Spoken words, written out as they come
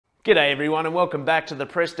G'day everyone and welcome back to the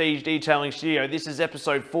Prestige Detailing Studio. This is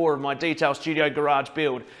episode 4 of my Detail Studio garage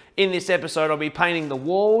build. In this episode I'll be painting the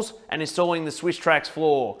walls and installing the SWISSTRAX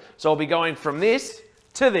floor. So I'll be going from this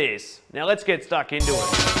to this. Now let's get stuck into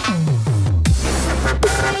it.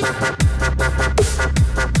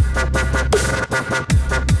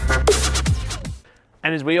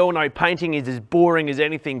 And as we all know, painting is as boring as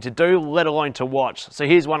anything to do, let alone to watch. So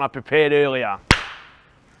here's one I prepared earlier.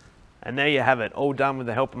 And there you have it, all done with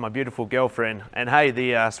the help of my beautiful girlfriend. And hey,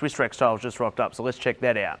 the SWISSTRAX tiles just rocked up, so let's check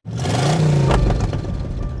that out.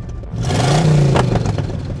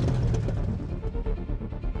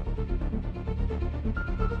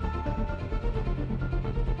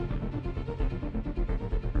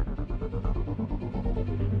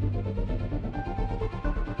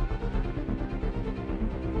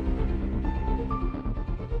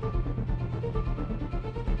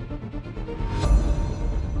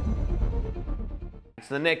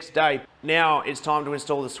 The next day, now it's time to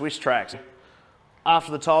install the SWISSTRAX.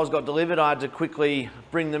 After the tiles got delivered, I had to quickly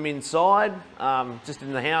bring them inside, just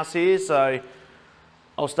in the house here, so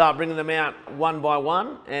I'll start bringing them out one by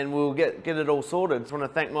one and we'll get it all sorted. I just want to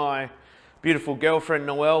thank my beautiful girlfriend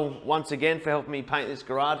Noelle once again for helping me paint this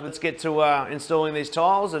garage. Let's get to installing these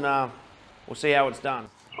tiles and we'll see how it's done.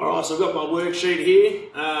 Alright, so I've got my worksheet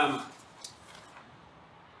here.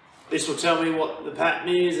 This will tell me what the pattern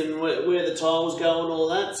is and where the tiles go and all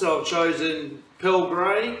that. So I've chosen pearl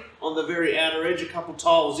grey on the very outer edge, a couple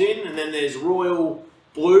tiles in, and then there's royal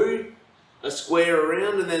blue, a square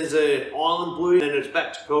around, and then there's a island blue, and then it's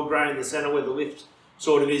back to pearl grey in the centre where the lift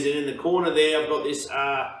sort of is. And in the corner there, I've got this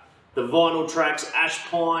the Vinyl Tracks ash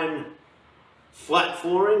pine flat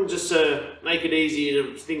flooring, just to make it easier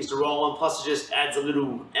for things to roll on. Plus, it just adds a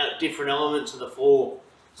little different element to the floor.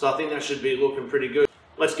 So I think that should be looking pretty good.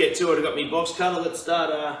 Let's get to it. I've got my box cutter.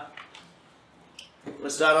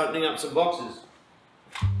 Let's start opening up some boxes.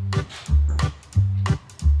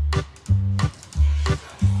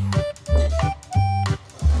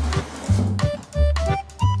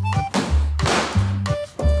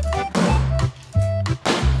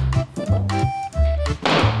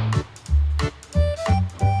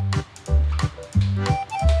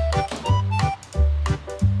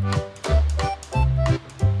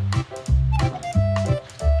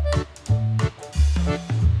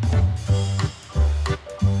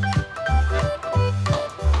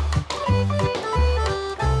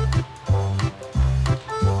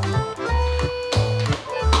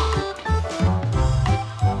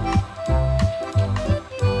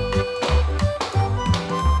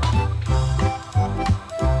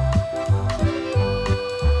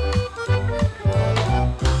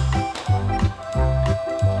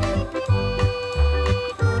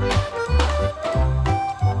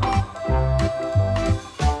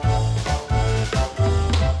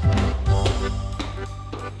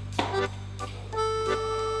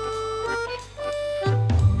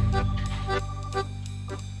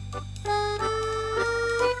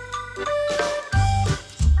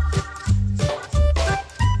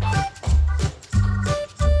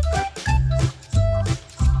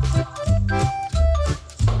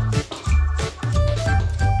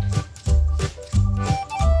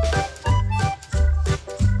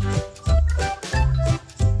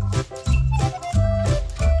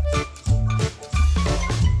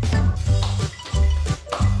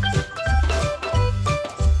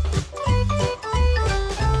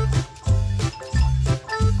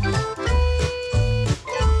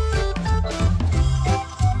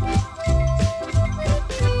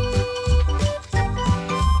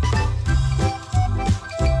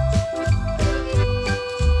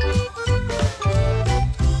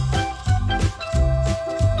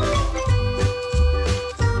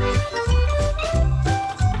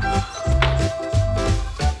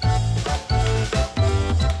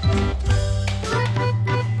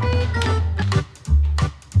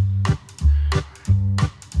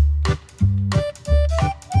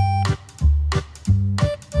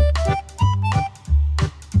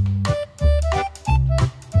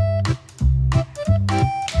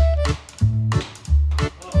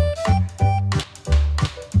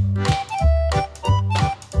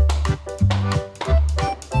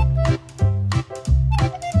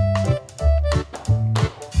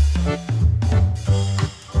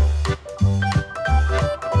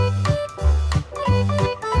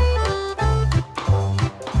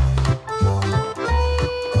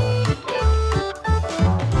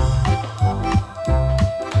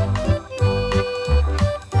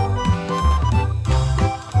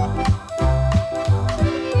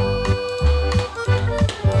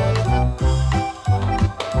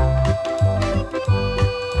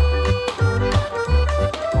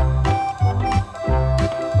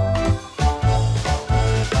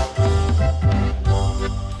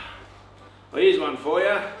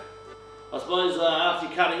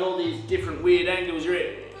 weird angles, you're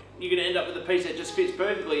going to end up with a piece that just fits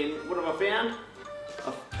perfectly. And what have I found?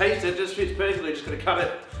 A piece that just fits perfectly. Just got to cut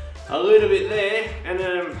it a little bit there,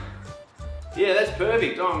 and yeah, that's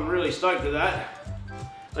perfect. I'm really stoked with that.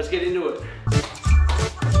 Let's get into it.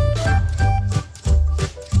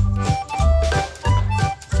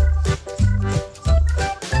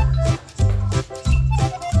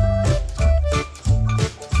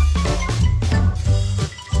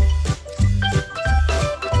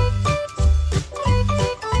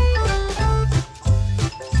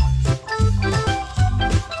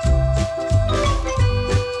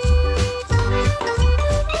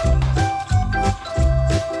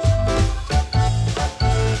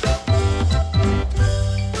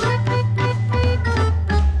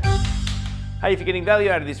 Hey, if you're getting value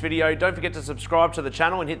out of this video, don't forget to subscribe to the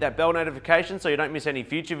channel and hit that bell notification so you don't miss any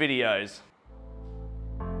future videos.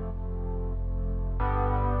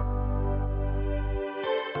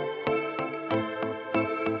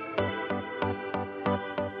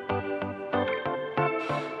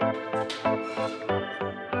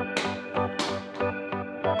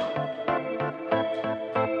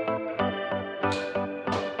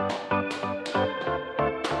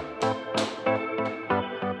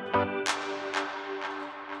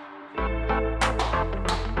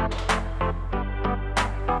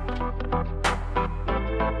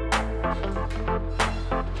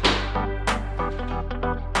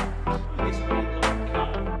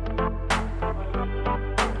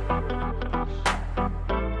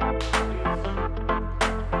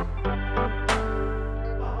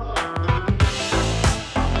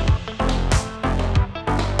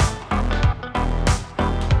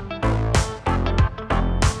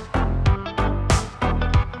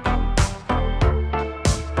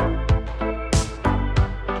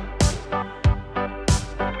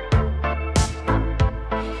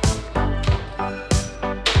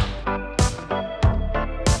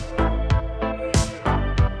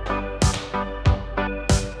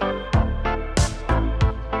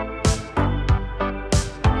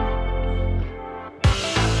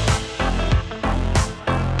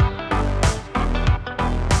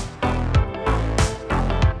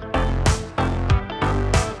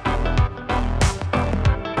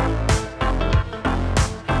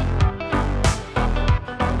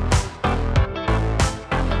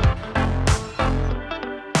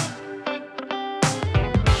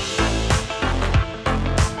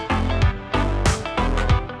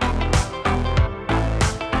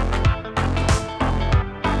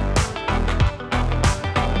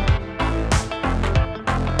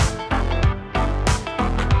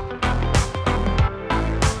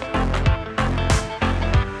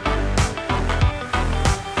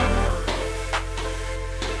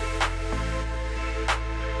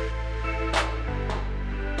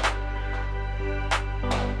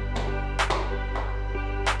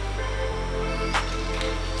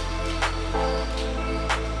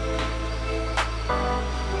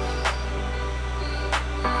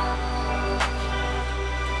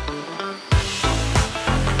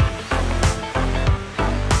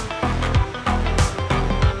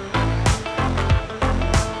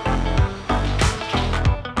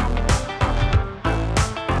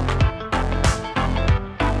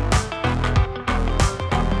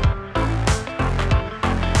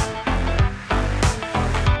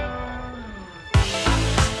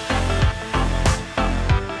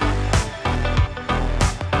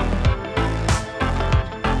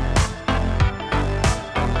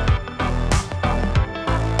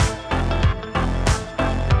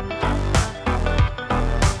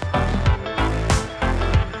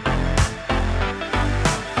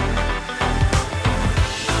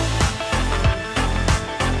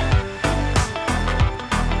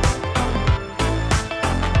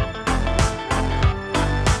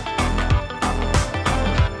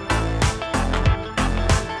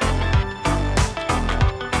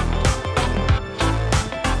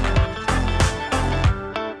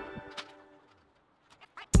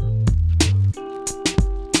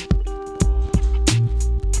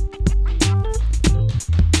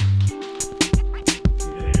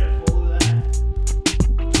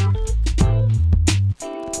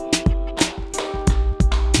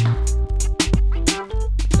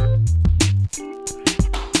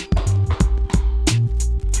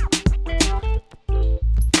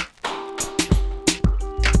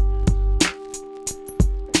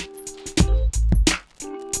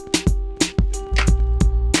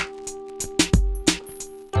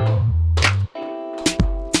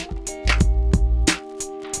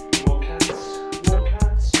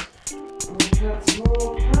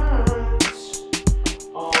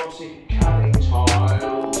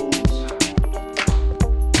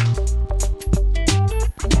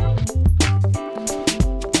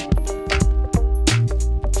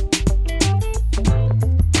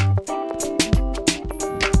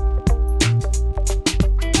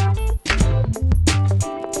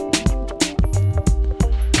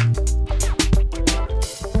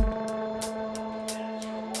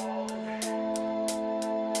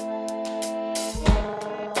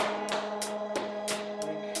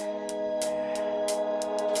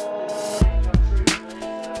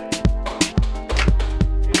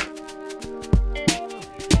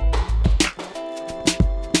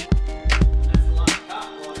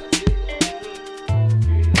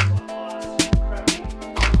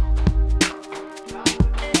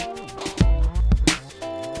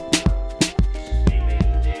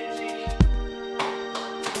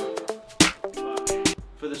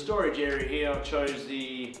 storage area here, I chose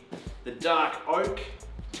the dark oak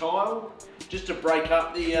tile just to break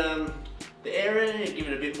up the area and give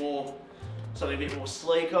it a bit more, something a bit more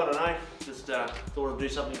sleek. I don't know. Just thought I'd do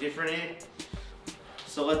something different here.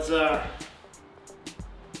 So let's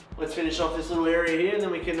finish off this little area here, and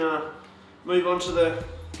then we can move on to the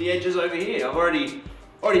edges over here. I've already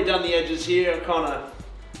done the edges here. I kind of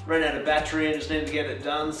ran out of battery and just need to get it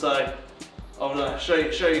done. So I'll show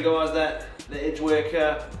you guys the edge work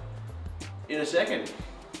in a second.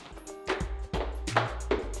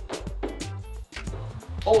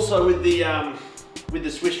 Also with the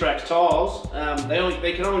SWISSTRAX tiles,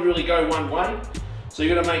 they can only really go one way. So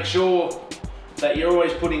you've got to make sure that you're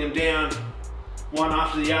always putting them down one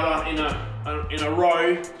after the other in a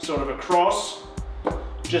row, sort of across,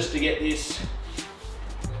 just to get this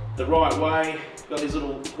the right way. Got these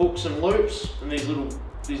little hooks and loops and these little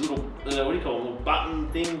what do you call them, little button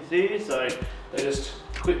things here. So they just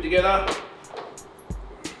clip together.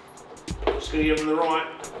 Just gotta give them the right,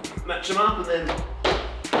 match them up, and then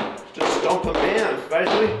just stomp them down,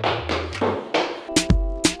 basically.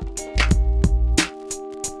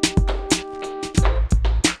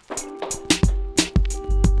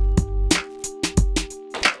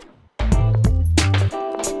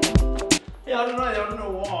 Yeah, I don't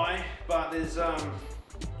know why, but there's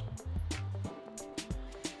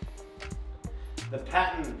the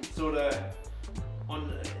pattern sort of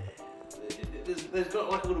on. There's got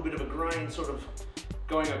like a little bit of a grain sort of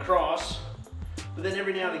going across, but then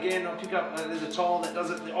every now and again I'll pick up there's a tile that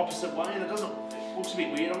does it the opposite way, and it looks a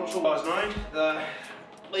bit weird. I'm not sure you guys know.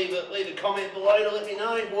 Leave a comment below to let me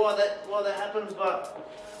know why that happens,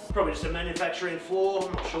 but probably just a manufacturing flaw.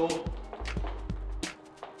 I'm not sure.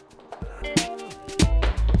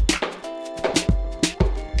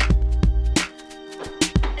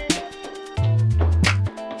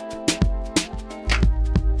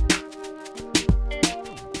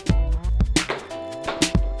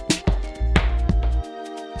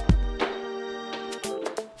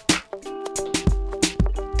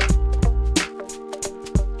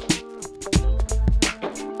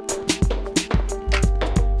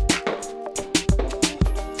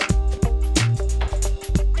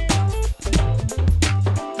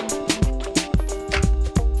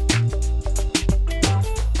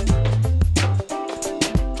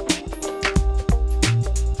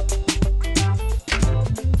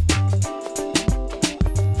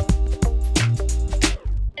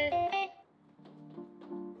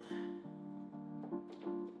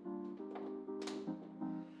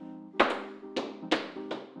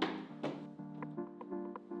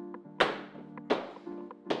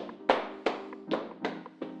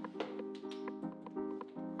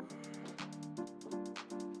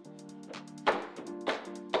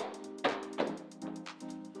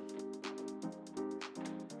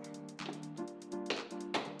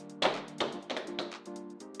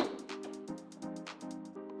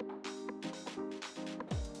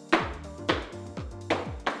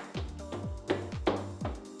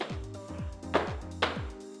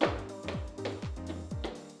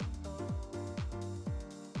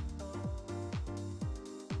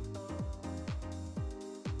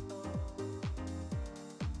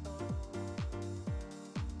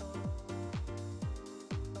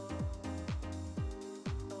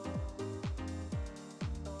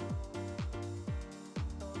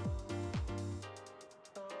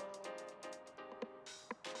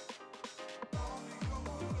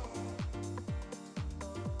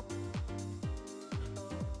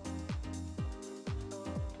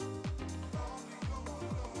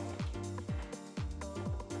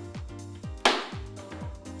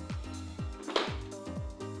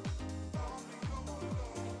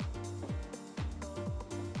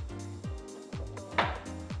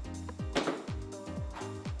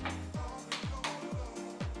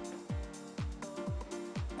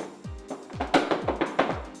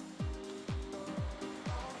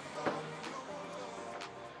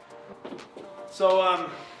 So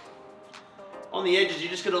on the edges, you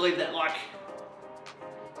just got to leave that like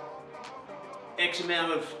X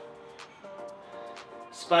amount of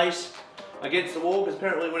space against the wall, because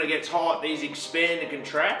apparently when it gets hot, these expand and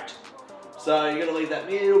contract. So you got to leave that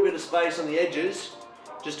little bit of space on the edges,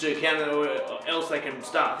 just to counter, or else they can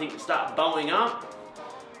start bowing up,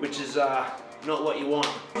 which is not what you want.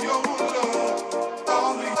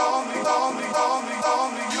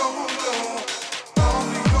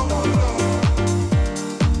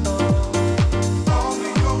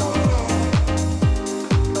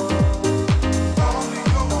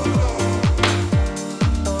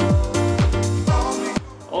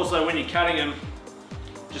 Also, when you're cutting them,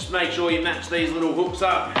 just make sure you match these little hooks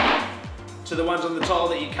up to the ones on the tile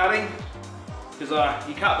that you're cutting, because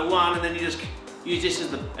you cut the one and then you just use this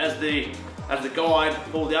as the guide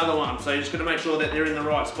for the other one. So you're just going to make sure that they're in the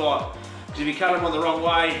right spot, because if you cut them on the wrong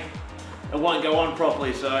way, it won't go on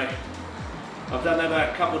properly. So I've done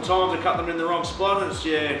that a couple of times. I cut them in the wrong spot, and it's,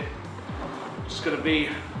 yeah, just got to be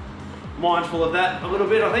mindful of that a little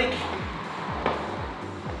bit, I think.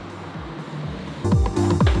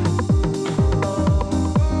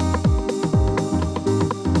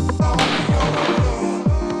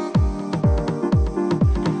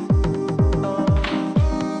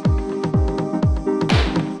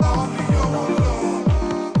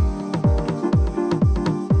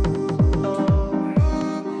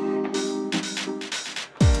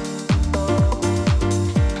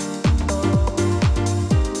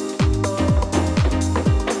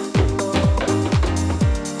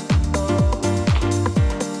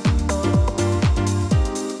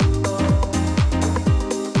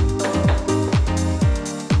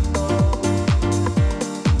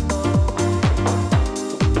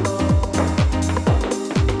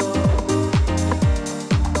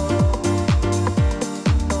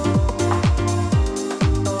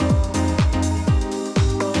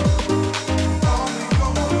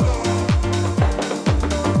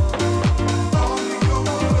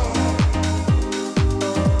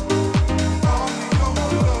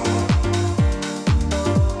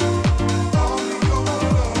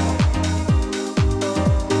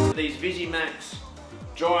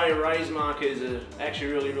 Dry erase markers are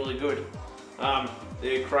actually really good.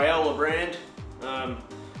 They're Crayola brand.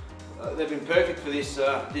 They've been perfect for this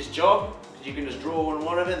this job, because you can just draw on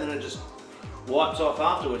one of it and then it just wipes off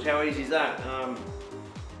afterwards. How easy is that?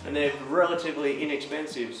 And they're relatively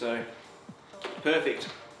inexpensive, so perfect.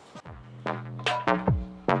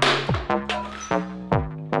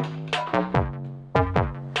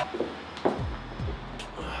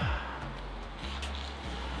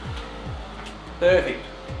 Perfect.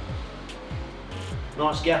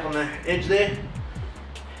 Nice gap on the edge there.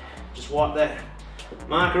 Just wipe that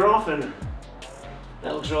marker off and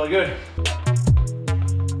that looks really good.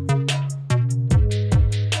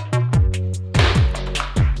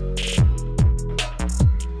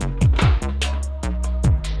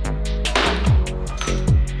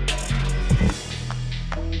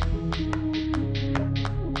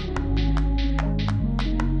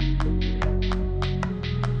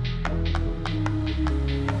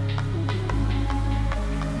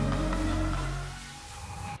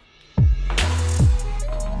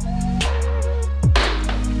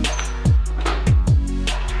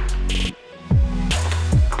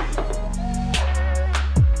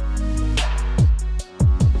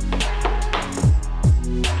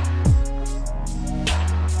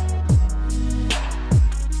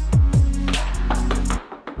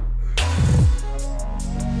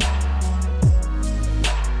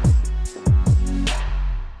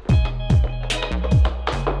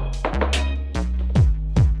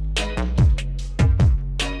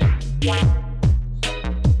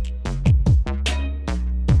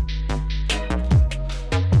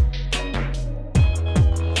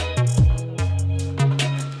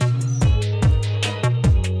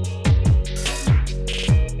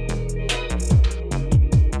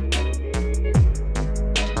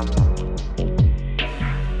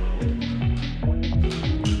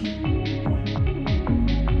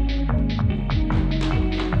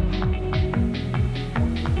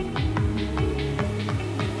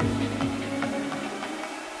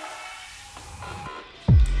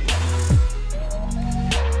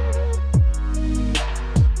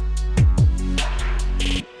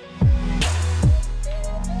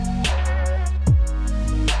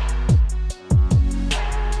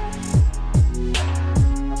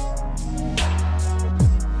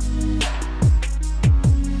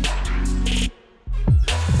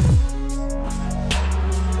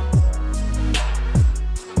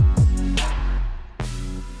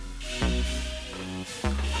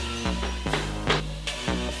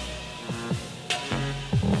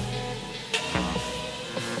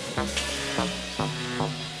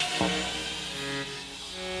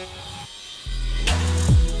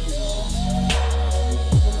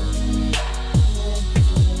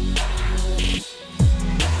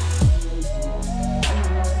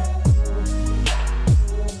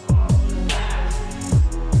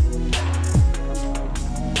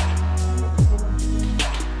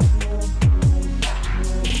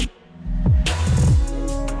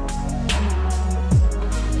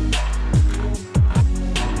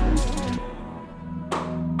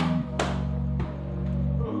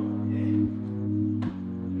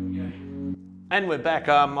 And we're back.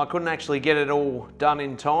 I couldn't actually get it all done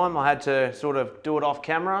in time. I had to sort of do it off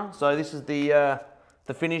camera. So this is the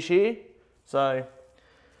finish here. So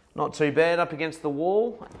not too bad up against the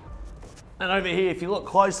wall. And over here, if you look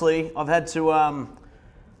closely, I've had to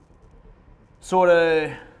sort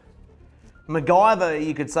of MacGyver,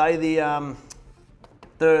 you could say, the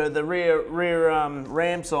rear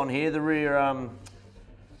ramps on here, the rear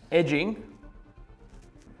edging.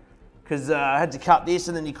 Because I had to cut this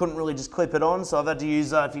and then you couldn't really just clip it on, so I've had to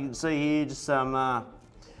use, if you can see here, just some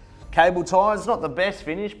cable ties. It's not the best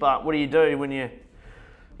finish, but what do you do when you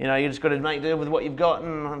just got to make do with what you've got,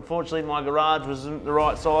 and unfortunately my garage wasn't the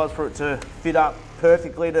right size for it to fit up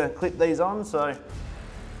perfectly to clip these on, so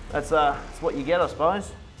that's what you get, I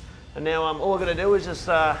suppose. And now all I've got to do is just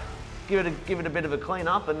give it a bit of a clean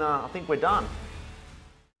up, and I think we're done.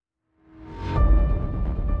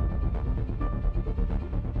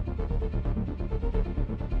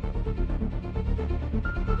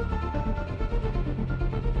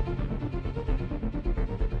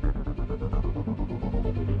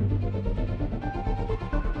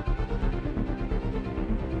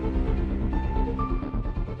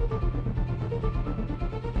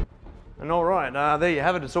 And all right, there you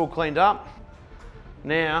have it, it's all cleaned up.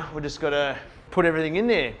 Now, we've just got to put everything in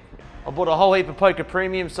there. I bought a whole heap of Poker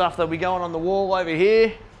Premium stuff that'll be going on the wall over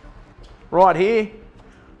here, right here.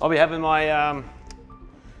 I'll be having my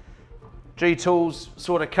G-Tools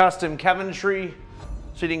sort of custom cabinetry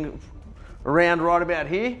sitting around right about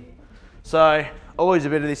here. So, always a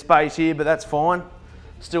bit of this space here, but that's fine.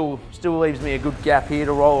 Still leaves me a good gap here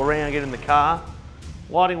to roll around, get in the car.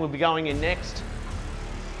 Lighting will be going in next.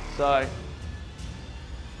 So,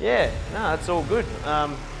 yeah, no, that's all good.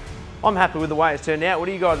 I'm happy with the way it's turned out. What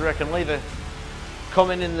do you guys reckon? Leave a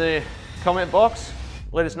comment in the comment box.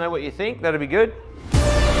 Let us know what you think. That'd be good.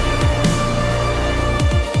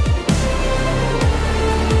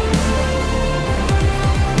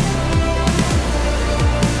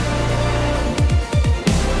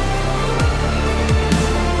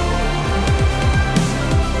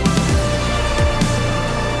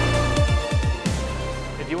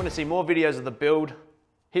 If you want to see more videos of the build,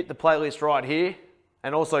 hit the playlist right here.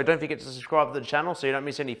 And also don't forget to subscribe to the channel so you don't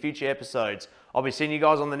miss any future episodes. I'll be seeing you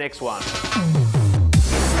guys on the next one.